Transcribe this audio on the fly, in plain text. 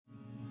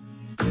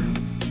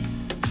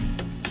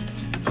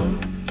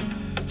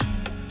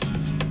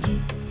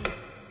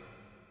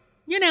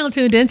You're now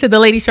tuned in to the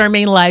Lady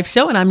Charmaine Live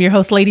Show, and I'm your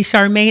host, Lady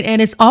Charmaine. And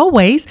as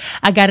always,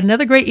 I got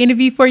another great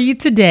interview for you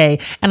today,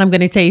 and I'm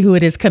going to tell you who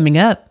it is coming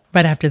up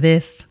right after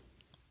this.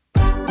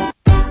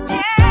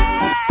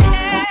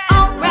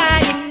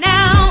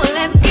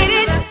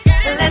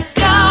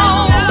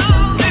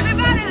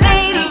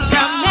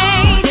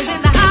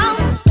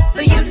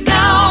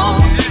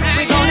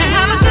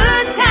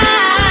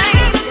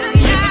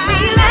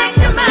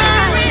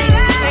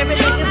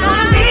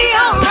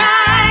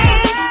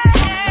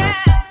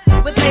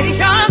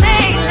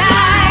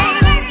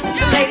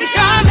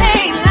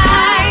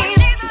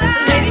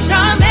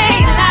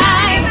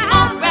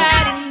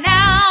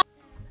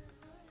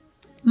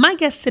 My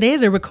guest today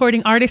is a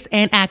recording artist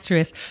and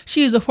actress.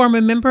 She is a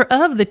former member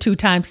of the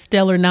two-time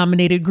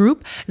Stellar-nominated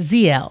group,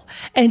 ZL,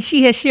 and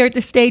she has shared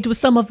the stage with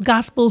some of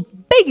gospel's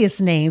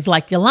biggest names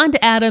like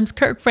Yolanda Adams,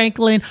 Kirk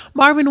Franklin,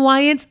 Marvin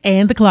Wayans,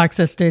 and the Clark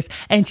Sisters.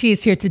 And she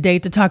is here today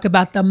to talk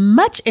about the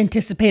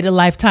much-anticipated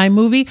Lifetime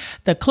movie,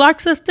 The Clark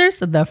Sisters,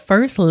 the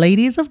First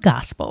Ladies of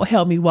Gospel.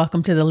 Help me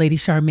welcome to the Lady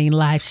Charmaine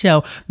Live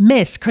Show,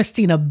 Miss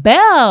Christina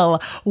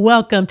Bell.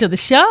 Welcome to the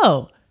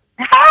show.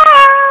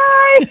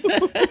 Hi!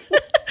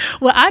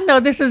 Well, I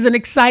know this is an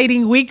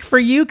exciting week for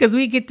you because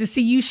we get to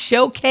see you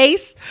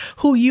showcase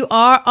who you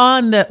are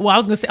on the, well, I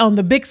was going to say on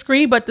the big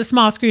screen, but the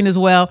small screen as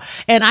well.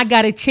 And I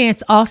got a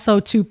chance also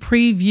to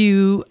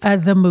preview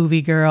the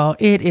movie, girl.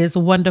 It is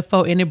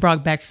wonderful, and it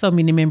brought back so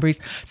many memories.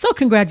 So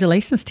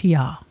congratulations to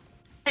y'all.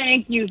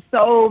 Thank you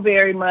so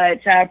very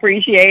much. I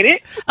appreciate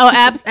it. Oh,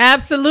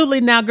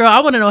 absolutely. Now, girl,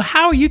 I want to know,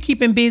 how are you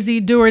keeping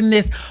busy during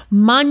this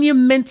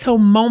monumental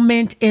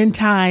moment in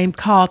time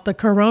called the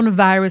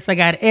coronavirus? I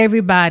got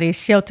everybody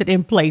sheltered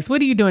in place.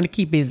 What are you doing to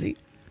keep busy?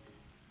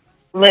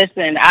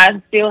 Listen,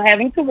 I'm still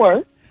having to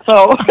work.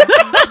 So,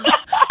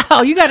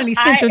 oh, you got an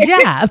essential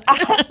job.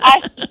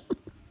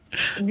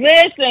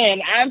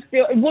 Listen,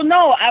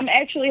 I'm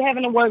actually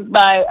having to work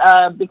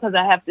because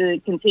I have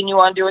to continue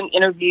on doing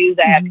interviews.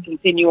 I have to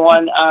continue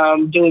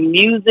on doing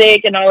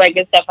music and all that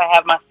good stuff. I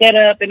have my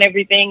setup and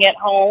everything at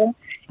home.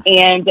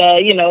 And,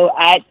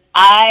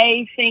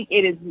 I think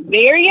it is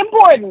very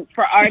important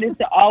for artists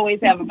to always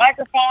have a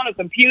microphone, a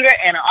computer,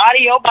 and an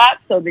audio box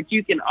so that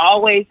you can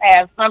always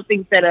have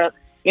something set up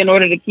in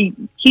order to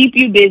keep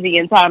you busy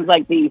in times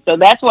like these. So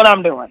that's what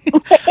I'm doing.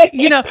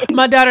 You know,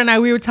 my daughter and I,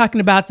 we were talking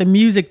about the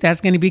music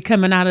that's going to be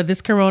coming out of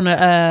this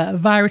corona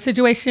virus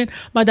situation.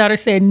 My daughter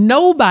said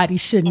nobody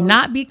should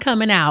not be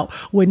coming out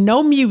with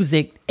no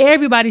music.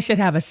 Everybody should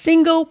have a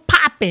single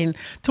popping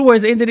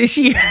towards the end of this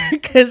year.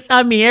 Because,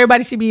 I mean,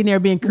 everybody should be in there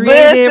being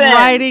creative,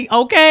 writing.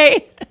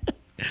 Okay.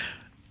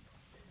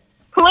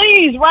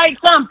 Please write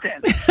something.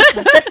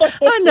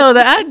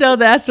 I know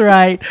that's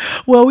right.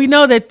 Well, we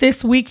know that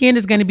this weekend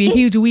is going to be a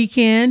huge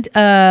weekend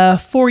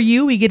for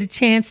you. We get a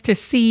chance to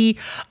see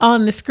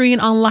on the screen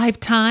on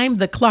Lifetime,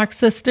 the Clark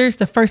Sisters,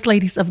 the First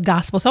Ladies of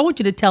Gospel. So I want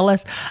you to tell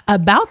us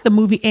about the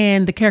movie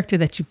and the character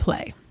that you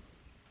play.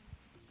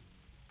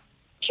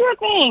 Sure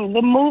thing.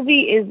 The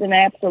movie is an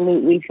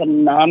absolutely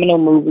phenomenal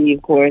movie,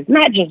 of course,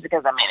 not just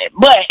because I'm in it,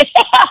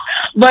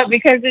 but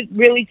because it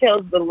really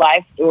tells the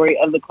life story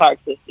of the Clark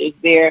Sisters.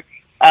 Their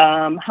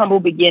humble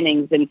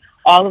beginnings and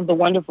all of the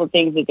wonderful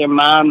things that their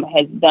mom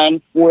has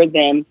done for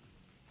them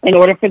in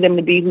order for them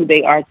to be who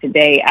they are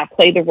today. I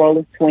play the role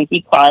of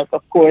Twinkie Clark,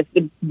 of course,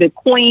 the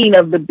queen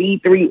of the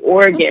B3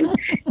 organ.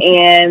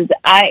 And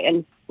I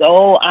am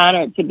so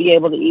honored to be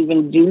able to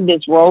even do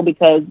this role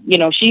because, you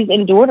know, she's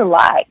endured a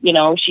lot. You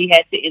know, she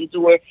had to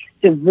endure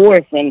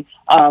divorce and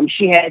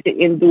she had to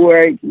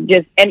endure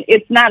and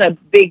it's not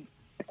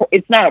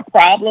a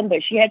problem,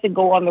 but she had to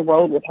go on the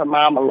road with her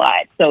mom a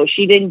lot. So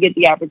she didn't get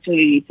the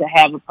opportunity to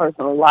have a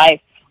personal life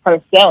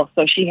herself.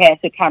 So she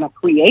had to kind of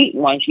create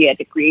one. She had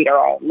to create her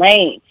own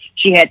lane.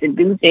 She had to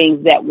do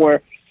things that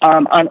were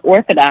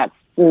unorthodox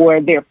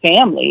for their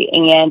family.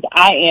 And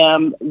I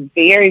am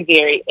very,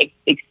 very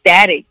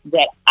ecstatic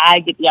that I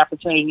get the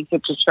opportunity to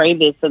portray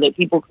this so that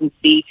people can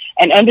see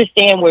and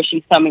understand where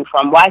she's coming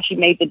from, why she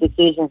made the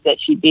decisions that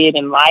she did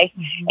in life.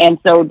 Mm-hmm. And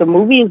so the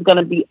movie is going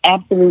to be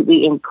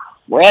absolutely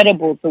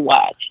incredible to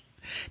watch.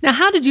 Now,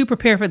 how did you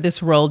prepare for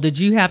this role? Did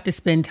you have to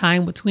spend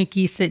time with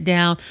Twinkie, sit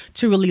down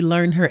to really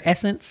learn her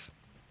essence?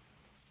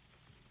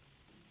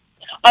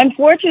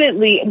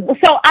 Unfortunately,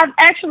 so I've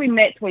actually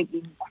met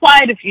Twinkie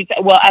quite a few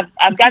times. Well,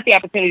 I've got the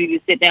opportunity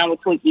to sit down with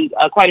Twinkie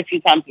quite a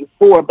few times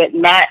before, but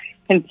not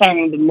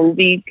concerning the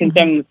movie,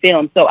 concerning the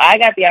film. So I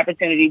got the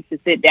opportunity to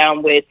sit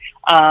down with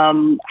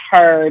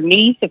her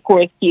niece, of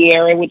course,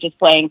 Kiara, which is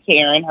playing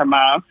Karen, her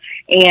mom.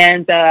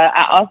 And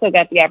I also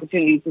got the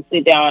opportunity to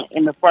sit down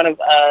in the front of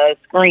a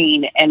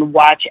screen and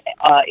watch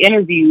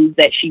interviews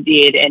that she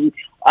did and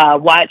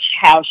watch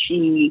how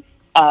she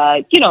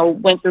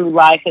went through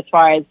life as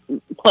far as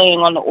playing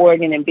on the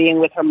organ and being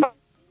with her mom.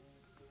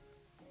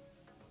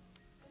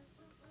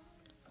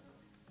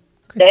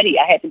 Study.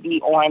 I had to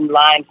be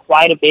online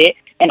quite a bit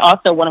and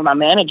also one of my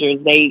managers.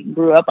 They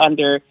grew up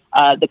under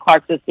the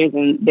Clark sisters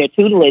and their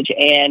tutelage,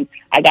 and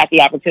I got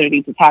the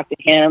opportunity to talk to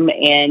him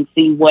and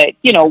see what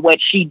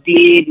she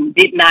did and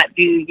did not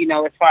do,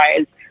 as far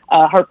as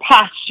her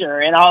posture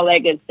and all that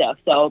good stuff.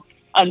 So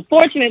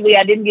unfortunately,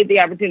 I didn't get the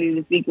opportunity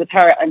to speak with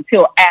her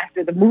until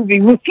after the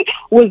movie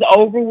was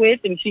over with,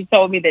 and she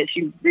told me that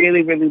she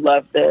really, really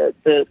loved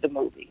the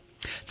movie.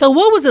 So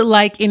what was it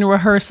like in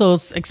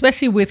rehearsals,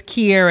 especially with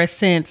Kiera,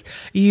 since,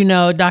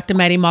 Dr.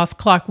 Maddie Moss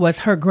Clark was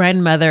her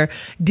grandmother?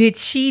 Did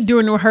she,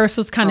 during the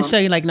rehearsals, kind of show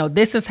you like, no,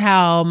 this is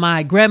how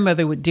my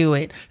grandmother would do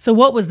it? So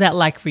what was that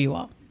like for you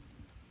all?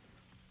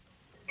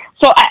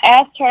 So I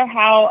asked her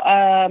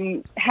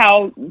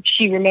how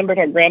she remembered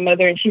her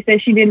grandmother, and she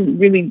said she didn't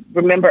really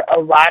remember a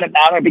lot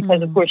about her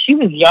because, of course, she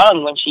was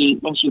young when she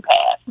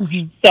passed.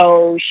 Mm-hmm.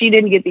 So she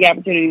didn't get the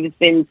opportunity to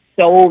spend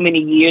so many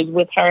years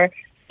with her.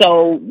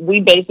 So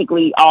we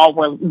basically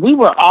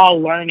were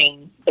all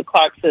learning the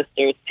Clark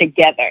sisters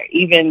together,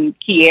 even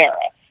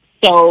Kiera.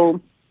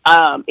 So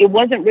it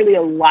wasn't really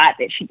a lot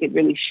that she could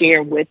really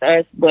share with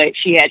us, but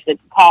she had to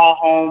call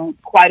home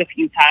quite a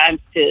few times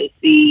to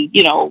see,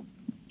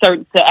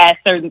 to ask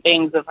certain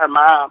things of her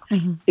mom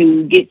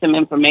to get some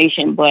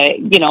information. But,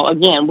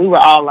 again, we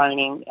were all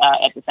learning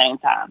at the same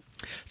time.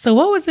 So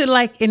what was it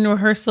like in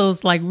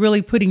rehearsals, like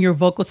really putting your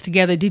vocals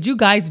together? Did you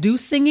guys do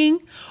singing,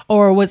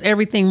 or was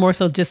everything more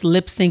so just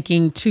lip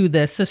syncing to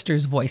the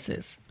sisters'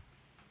 voices?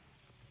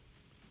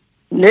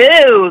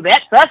 No,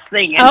 that's us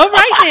singing. Oh,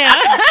 right now.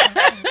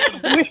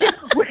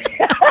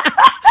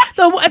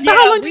 So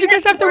how long did you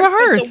guys have to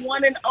rehearse?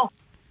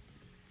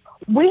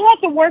 We had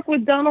to work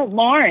with Donald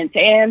Lawrence,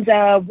 and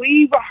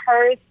we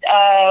rehearsed.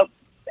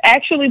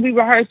 Actually, we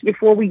rehearsed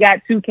before we got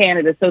to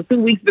Canada. So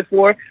 2 weeks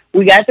before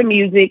we got the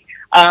music,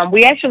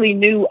 we actually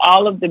knew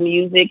all of the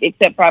music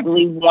except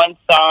probably one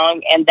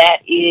song, and that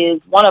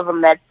is one of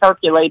them that's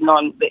circulating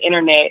on the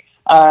internet.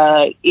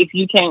 If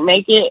You Can't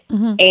Make It.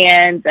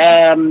 And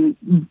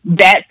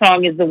that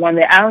song is the one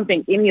that I don't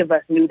think any of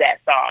us knew that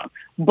song.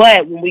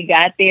 But when we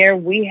got there,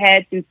 we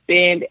had to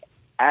spend,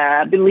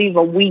 I believe,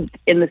 a week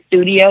in the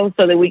studio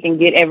so that we can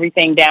get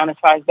everything down as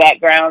far as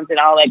backgrounds and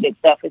all that good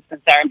stuff is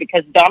concerned,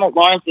 because Donald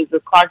Lawrence is a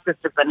Clark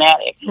sister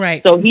fanatic.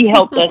 Right. So he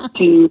helped us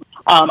to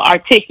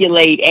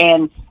articulate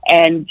and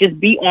just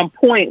be on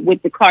point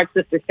with the Clark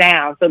sister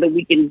sound so that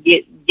we can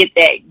get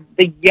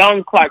the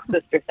young Clark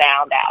sister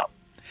sound out.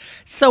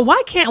 So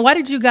why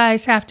did you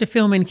guys have to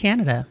film in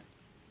Canada?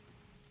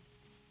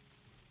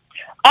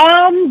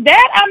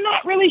 That I'm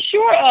not really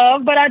sure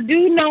of, but I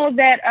do know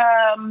that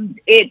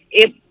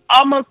it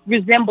almost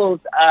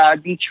resembles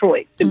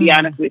Detroit, to be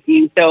honest with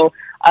you. So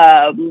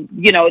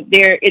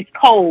it's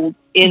cold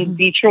in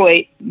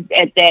Detroit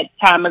at that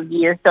time of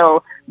year,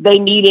 so they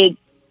needed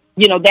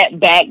that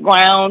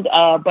background.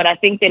 But I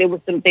think that it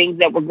was some things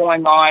that were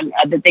going on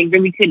that they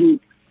really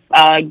couldn't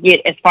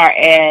get as far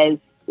as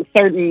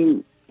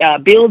certain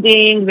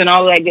buildings and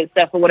all that good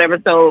stuff or whatever.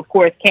 So of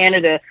course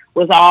Canada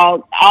was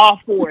all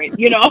for it,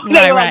 they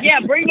were like, yeah,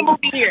 bring the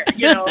movie here,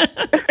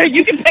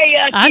 you can pay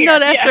us. I know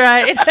that's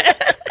right.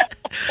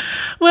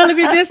 Well, if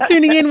you're just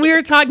tuning in,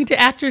 we're talking to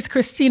actress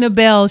Christina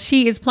Bell.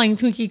 She is playing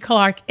Twinkie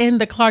Clark in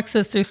the Clark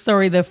Sisters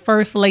story, The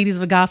First Ladies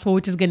of the Gospel,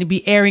 which is going to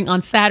be airing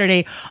on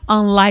Saturday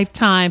on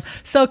Lifetime.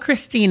 So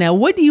Christina,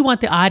 what do you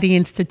want the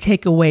audience to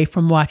take away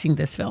from watching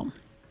this film?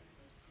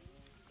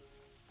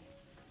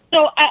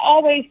 So I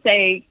always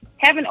say,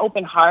 have an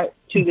open heart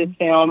to this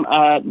film.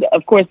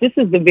 Of course, this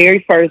is the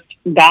very first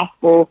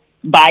gospel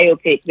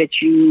biopic that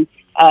you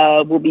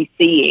will be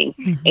seeing.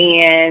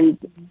 And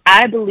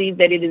I believe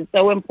that it is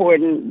so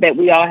important that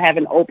we all have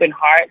an open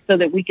heart so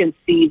that we can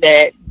see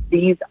that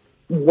these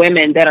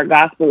women that are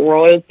gospel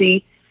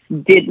royalty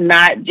did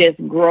not just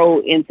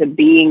grow into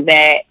being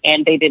that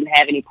and they didn't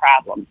have any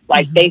problems.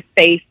 Like they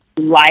faced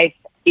life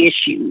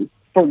issues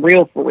for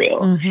real.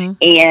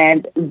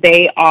 And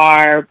they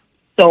are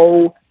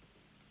so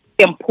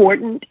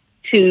important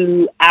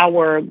to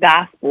our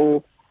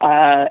gospel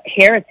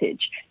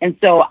heritage. And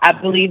so I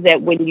believe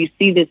that when you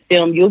see this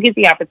film, you'll get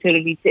the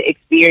opportunity to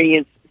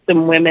experience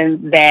some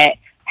women that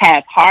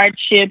have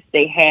hardships.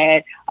 They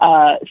had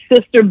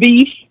sister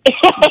beef.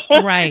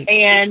 Right.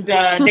 And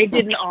they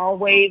didn't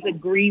always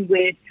agree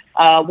with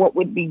what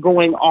would be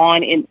going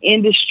on in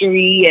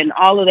industry and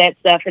all of that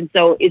stuff. And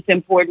so it's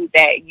important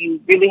that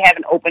you really have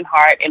an open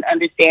heart and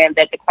understand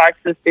that the Clark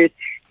sisters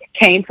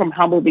came from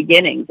humble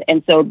beginnings.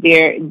 And so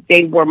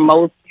they were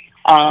most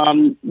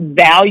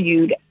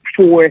valued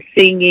for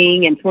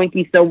singing, and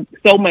Twinkie so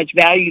much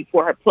valued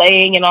for her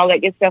playing and all that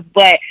good stuff,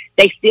 but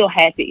they still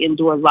had to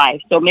endure life.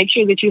 So make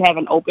sure that you have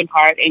an open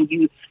heart and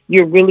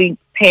you're really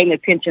paying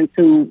attention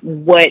to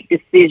what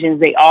decisions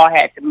they all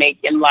had to make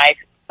in life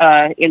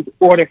in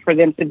order for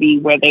them to be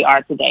where they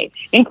are today,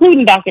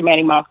 including Dr.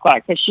 Maddie Moss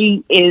Clark, because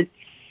she is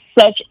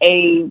such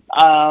a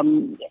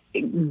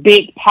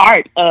big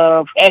part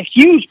of, a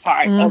huge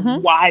part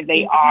of why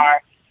they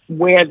are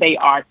where they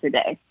are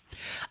today.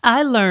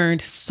 I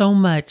learned so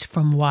much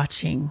from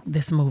watching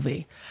this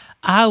movie.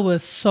 I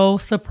was so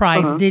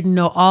surprised, didn't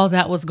know all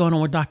that was going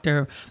on with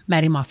Dr.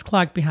 Maddie Moss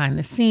Clark behind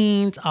the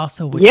scenes,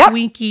 also with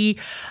Twinkie.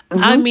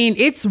 I mean,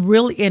 it's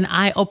really an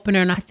eye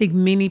opener, and I think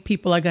many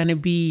people are going to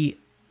be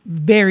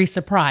very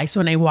surprised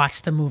when they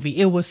watch the movie.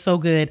 It was so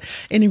good,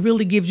 and it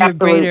really gives you a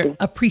greater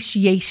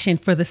appreciation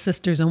for the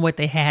sisters and what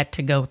they had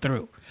to go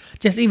through.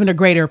 Just even a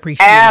greater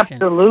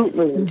appreciation.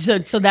 Absolutely.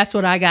 So that's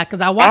what I got,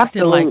 because I watched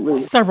it like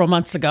several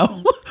months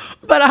ago.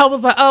 But I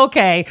was like,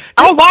 okay.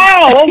 Oh,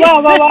 wow. Oh,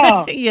 wow, wow,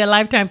 wow. Yeah,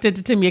 Lifetime sent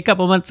it to me a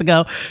couple months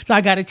ago. So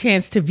I got a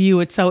chance to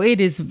view it. So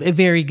it is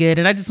very good.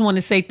 And I just want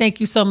to say thank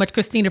you so much,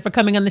 Christina, for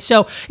coming on the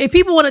show. If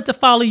people wanted to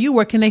follow you,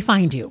 where can they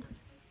find you?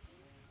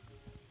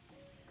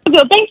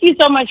 So thank you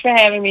so much for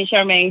having me,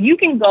 Charmaine. You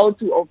can go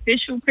to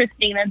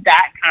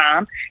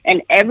officialchristina.com,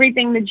 and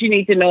everything that you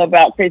need to know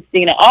about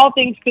Christina, all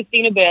things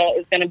Christina Bell,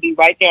 is going to be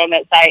right there on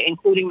that site,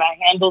 including my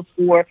handles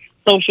for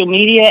social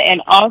media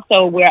and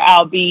also where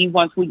I'll be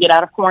once we get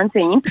out of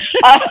quarantine.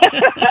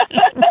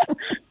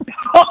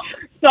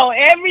 So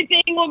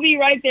everything will be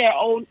right there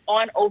on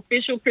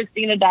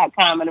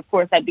officialchristina.com. And of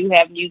course, I do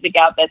have music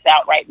out that's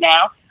out right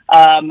now.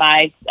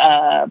 My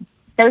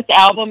first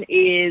album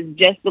is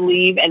Just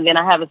Believe, and then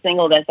I have a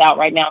single that's out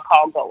right now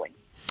called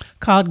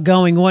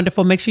Going.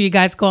 Wonderful. Make sure you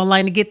guys go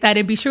online and get that,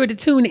 and be sure to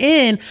tune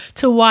in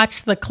to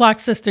watch the Clark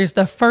Sisters,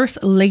 the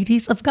First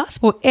Ladies of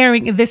Gospel,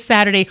 airing this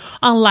Saturday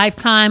on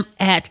Lifetime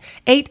at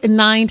 8 and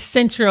 9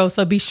 Central.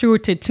 So be sure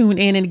to tune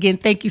in. And again,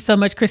 thank you so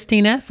much,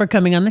 Christina, for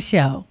coming on the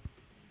show.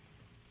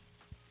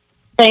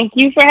 Thank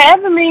you for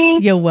having me.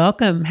 You're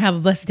welcome. Have a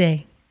blessed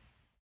day.